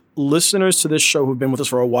 And listeners to this show who've been with us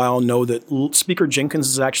for a while know that Speaker Jenkins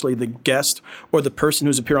is actually the guest or the person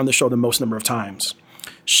who's appeared on the show the most number of times.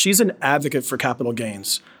 She's an advocate for capital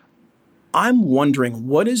gains. I'm wondering,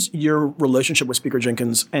 what is your relationship with Speaker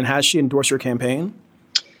Jenkins, and has she endorsed your campaign?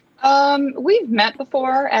 We've met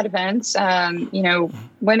before at events,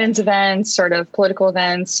 women's events, sort of political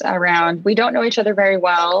events around. We don't know each other very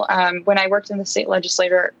well. When I worked in the state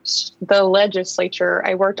legislature,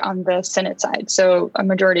 I worked on the Senate side. So a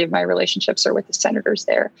majority of my relationships are with the senators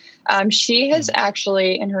there. She has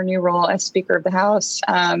actually, in her new role as Speaker of the House,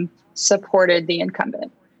 supported the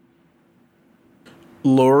incumbent.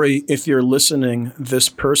 Lori, if you're listening, this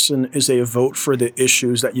person is a vote for the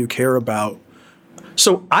issues that you care about.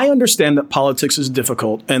 So I understand that politics is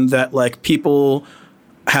difficult and that people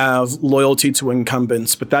have loyalty to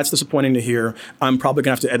incumbents, but that's disappointing to hear. I'm probably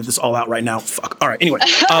gonna have to edit this all out right now. Fuck. All right. Anyway,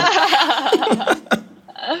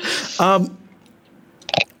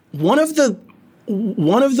 one of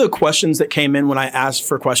the questions that came in when I asked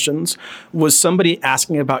for questions was somebody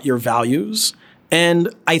asking about your values, and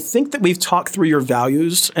I think that we've talked through your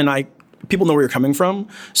values, and people know where you're coming from.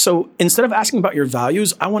 So instead of asking about your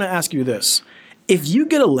values, I want to ask you this. If you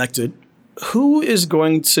get elected, who is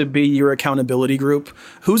going to be your accountability group?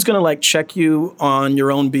 Who's going to check you on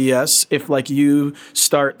your own BS if you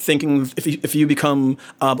start thinking, if you become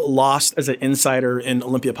lost as an insider in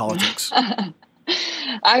Olympia politics?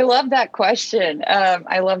 I love that question.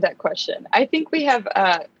 I think we have,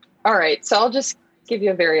 all right, so I'll just give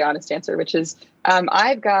you a very honest answer, which is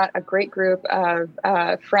I've got a great group of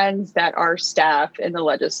friends that are staff in the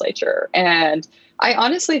legislature. And I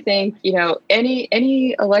honestly think,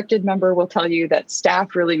 any elected member will tell you that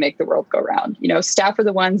staff really make the world go round. Staff are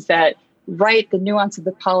the ones that write the nuance of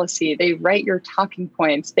the policy. They write your talking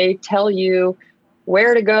points. They tell you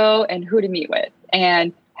where to go and who to meet with.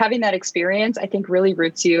 And having that experience, I think, really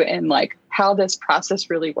roots you in how this process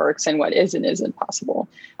really works and what is and isn't possible.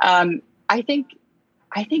 I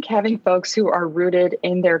think having folks who are rooted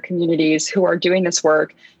in their communities, who are doing this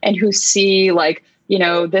work and who see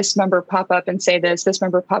this member pop up and say this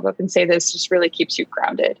member pop up and say this, just really keeps you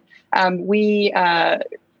grounded. I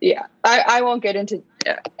won't get into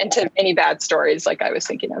any bad stories like I was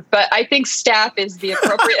thinking of, but I think staff is the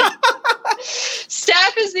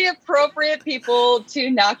appropriate people to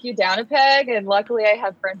knock you down a peg. And luckily I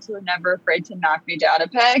have friends who are never afraid to knock me down a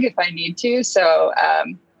peg if I need to. So,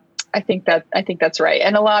 I think that's right.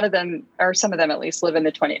 And a lot of them, or some of them at least, live in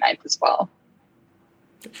the 29th as well.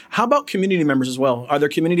 How about community members as well? Are there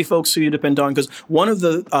community folks who you depend on? Because one of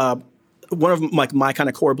my kind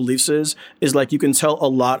of core beliefs is you can tell a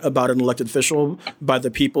lot about an elected official by the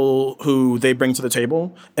people who they bring to the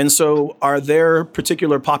table. And so are there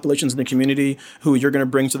particular populations in the community who you're going to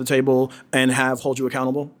bring to the table and hold you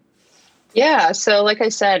accountable? Yeah. So like I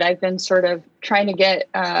said, I've been sort of trying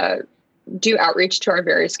to do outreach to our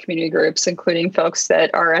various community groups, including folks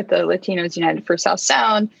that are at the Latinos United for South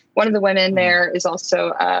Sound. One of the women there is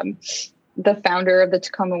also the founder of the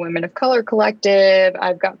Tacoma Women of Color Collective.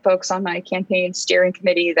 I've got folks on my campaign steering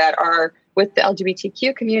committee that are with the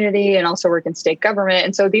LGBTQ community and also work in state government.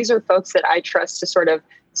 And so these are folks that I trust to sort of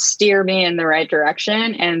steer me in the right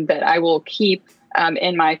direction and that I will keep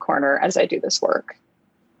in my corner as I do this work.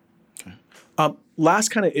 Last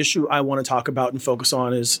kind of issue I want to talk about and focus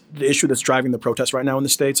on is the issue that's driving the protests right now in the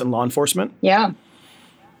States and law enforcement. Yeah.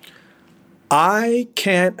 I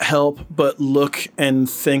can't help but look and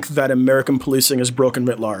think that American policing is broken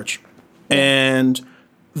writ large. And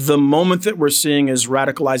the moment that we're seeing is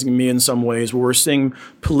radicalizing me in some ways, where we're seeing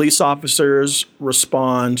police officers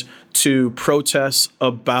respond to protests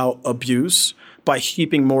about abuse by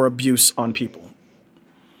heaping more abuse on people.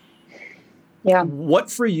 Yeah.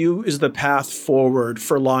 What for you is the path forward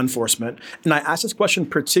for law enforcement? And I ask this question in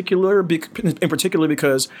particular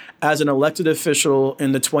because as an elected official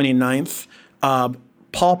in the 29th,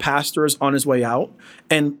 Paul Pastor is on his way out.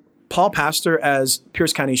 And Paul Pastor, as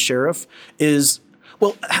Pierce County Sheriff, is,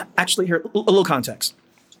 well, actually, here, a little context.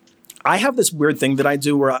 I have this weird thing that I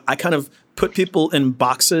do where I kind of put people in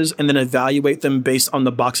boxes and then evaluate them based on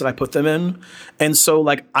the box that I put them in. And so,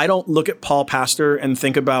 like, I don't look at Paul Pastor and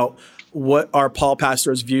think about what are Paul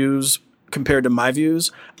Pastor's views compared to my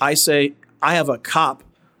views. I say, I have a cop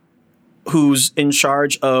who's in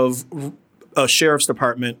charge of a sheriff's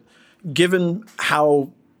department. Given how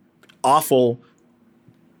awful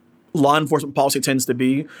law enforcement policy tends to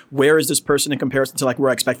be, where is this person in comparison to like where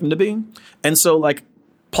I expect them to be? And so like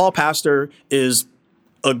Paul Pastor is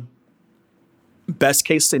a best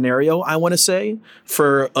case scenario, I want to say,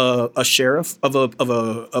 for a sheriff of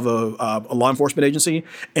a law enforcement agency,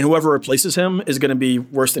 and whoever replaces him is going to be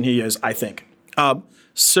worse than he is, I think.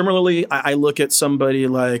 Similarly, I look at somebody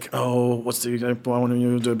like, what's the example I want to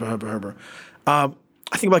use?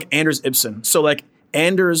 I think about like Anders Ibsen. So like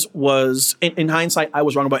Anders was, in hindsight, I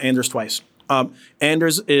was wrong about Anders twice.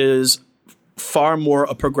 Anders is far more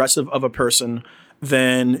a progressive of a person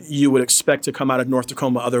than you would expect to come out of North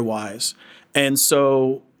Tacoma otherwise. And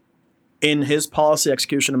so in his policy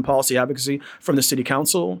execution and policy advocacy from the city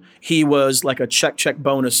council, he was like a check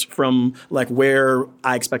bonus from like where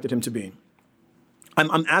I expected him to be.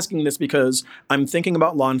 I'm asking this because I'm thinking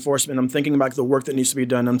about law enforcement. I'm thinking about the work that needs to be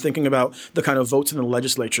done. I'm thinking about the kind of votes in the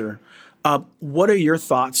legislature. What are your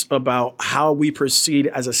thoughts about how we proceed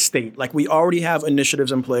as a state? Like we already have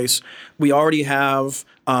initiatives in place. We already have,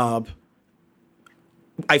 I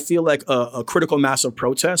feel like a critical mass of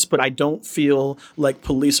protests, but I don't feel like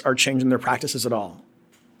police are changing their practices at all.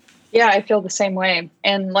 Yeah, I feel the same way.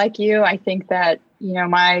 And like you, I think that,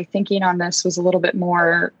 my thinking on this was a little bit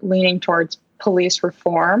more leaning towards police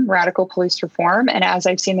reform, radical police reform. And as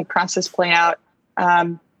I've seen the process play out,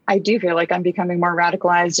 I do feel like I'm becoming more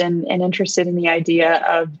radicalized and interested in the idea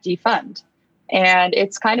of defund. And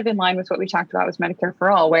it's kind of in line with what we talked about with Medicare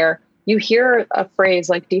for All, where you hear a phrase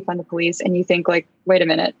like defund the police and you think like, wait a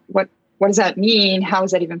minute, what does that mean? How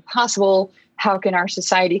is that even possible? How can our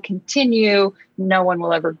society continue? No one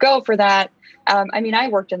will ever go for that. I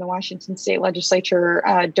worked in the Washington state legislature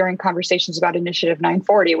during conversations about Initiative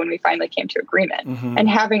 940 when we finally came to agreement. Mm-hmm. And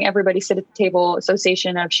having everybody sit at the table,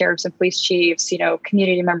 Association of Sheriffs and Police Chiefs,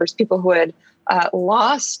 community members, people who had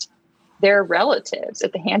lost their relatives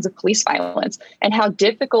at the hands of police violence, and how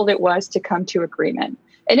difficult it was to come to agreement.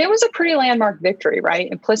 And it was a pretty landmark victory, right?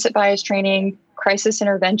 Implicit bias training, crisis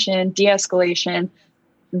intervention, de-escalation.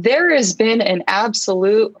 There has been an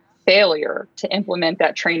absolute failure to implement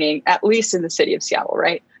that training, at least in the city of Seattle,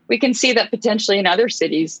 right? We can see that potentially in other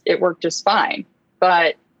cities, it worked just fine.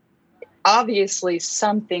 But obviously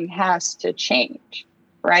something has to change,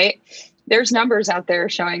 right? There's numbers out there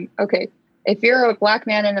showing, okay, if you're a Black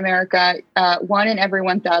man in America, 1 in every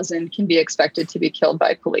 1,000 can be expected to be killed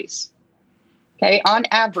by police. Okay, on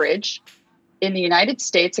average, in the United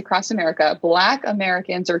States, across America, Black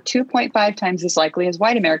Americans are 2.5 times as likely as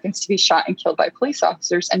white Americans to be shot and killed by police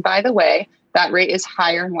officers. And by the way, that rate is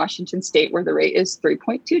higher in Washington state, where the rate is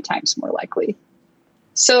 3.2 times more likely.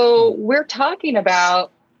 So we're talking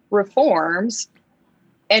about reforms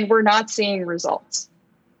and we're not seeing results.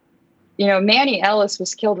 Manny Ellis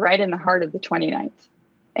was killed right in the heart of the 29th.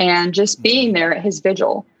 And just being there at his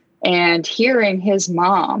vigil and hearing his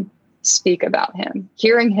mom speak about him,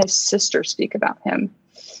 hearing his sister speak about him.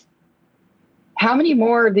 How many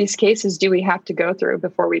more of these cases do we have to go through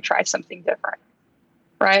before we try something different?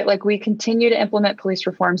 Right? Like we continue to implement police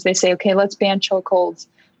reforms. They say, okay, let's ban chokeholds.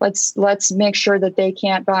 Let's make sure that they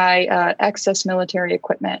can't buy excess military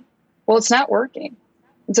equipment. Well, it's not working.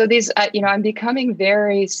 And so these, I'm becoming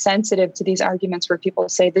very sensitive to these arguments where people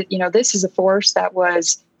say that, this is a force that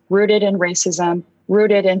was rooted in racism,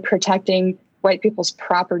 rooted in protecting white people's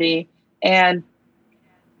property. And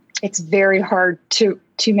it's very hard to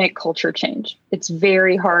make culture change. It's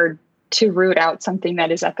very hard to root out something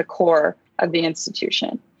that is at the core of the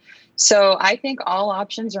institution. So I think all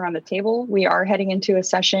options are on the table. We are heading into a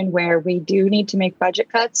session where we do need to make budget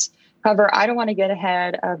cuts. However, I don't want to get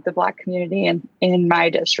ahead of the Black community in my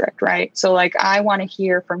district, right? So I want to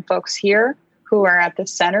hear from folks here who are at the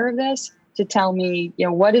center of this to tell me,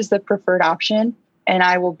 what is the preferred option? And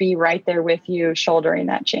I will be right there with you shouldering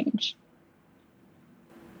that change.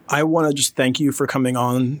 I want to just thank you for coming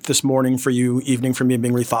on this morning, for you, evening, for me,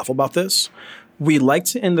 being really thoughtful about this. We like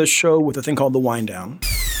to end the show with a thing called the wind down.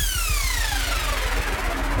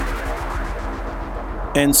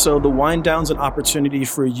 And so the wind down's an opportunity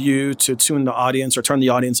for you to tune the audience or turn the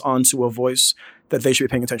audience onto a voice that they should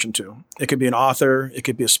be paying attention to. It could be an author, it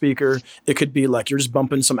could be a speaker, it could be like you're just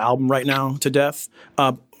bumping some album right now to death.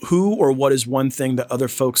 Who or what is one thing that other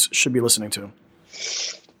folks should be listening to?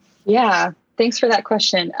 Yeah, thanks for that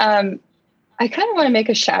question. I kind of want to make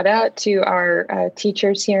a shout out to our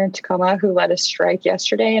teachers here in Tacoma who led a strike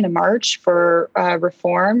yesterday in a march for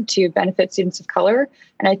reform to benefit students of color.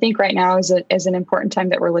 And I think right now is an important time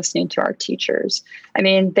that we're listening to our teachers. I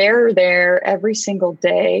mean, they're there every single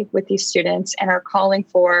day with these students and are calling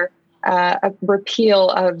for a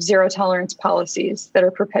repeal of zero tolerance policies that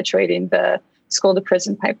are perpetuating the school to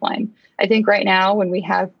prison pipeline. I think right now when we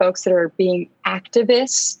have folks that are being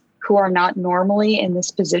activists who are not normally in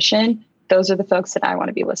this position, those are the folks that I want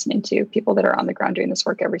to be listening to, people that are on the ground doing this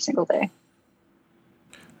work every single day.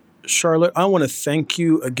 Charlotte, I want to thank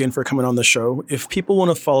you again for coming on the show. If people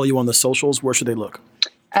want to follow you on the socials, where should they look?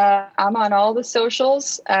 I'm on all the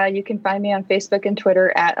socials. You can find me on Facebook and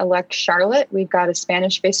Twitter at Elect Charlotte. We've got a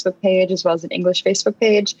Spanish Facebook page as well as an English Facebook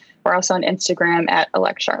page. We're also on Instagram at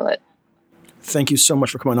Elect Charlotte. Thank you so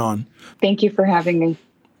much for coming on. Thank you for having me.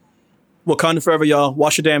 Wakanda forever, y'all.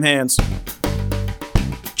 Wash your damn hands.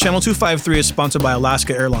 Channel 253 is sponsored by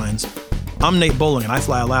Alaska Airlines. I'm Nate Bowling, and I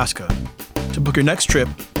fly Alaska. To book your next trip,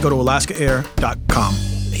 go to alaskaair.com.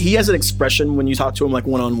 He has an expression when you talk to him, like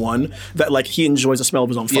one-on-one, that like he enjoys the smell of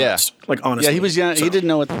his own farts. Yeah. Like, honestly. Yeah, he was young. So. He didn't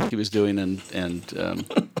know what he was doing, and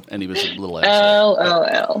he was a little asshole.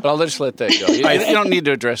 LOL. But I'll just let that go. You don't need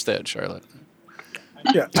to address that, Charlotte.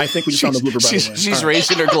 Yeah, I think we just found the blooper, by the way. She's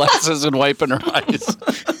raising her glasses and wiping her eyes.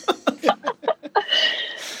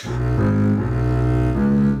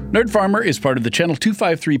 Nerd Farmer is part of the Channel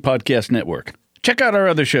 253 podcast network. Check out our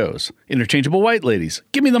other shows. Interchangeable White Ladies,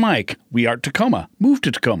 Give Me the Mic, We Are Tacoma, Move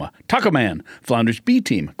to Tacoma, Taco Man, Flounders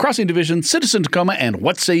B-Team, Crossing Division, Citizen Tacoma, and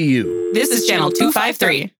What Say You? This is Channel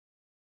 253.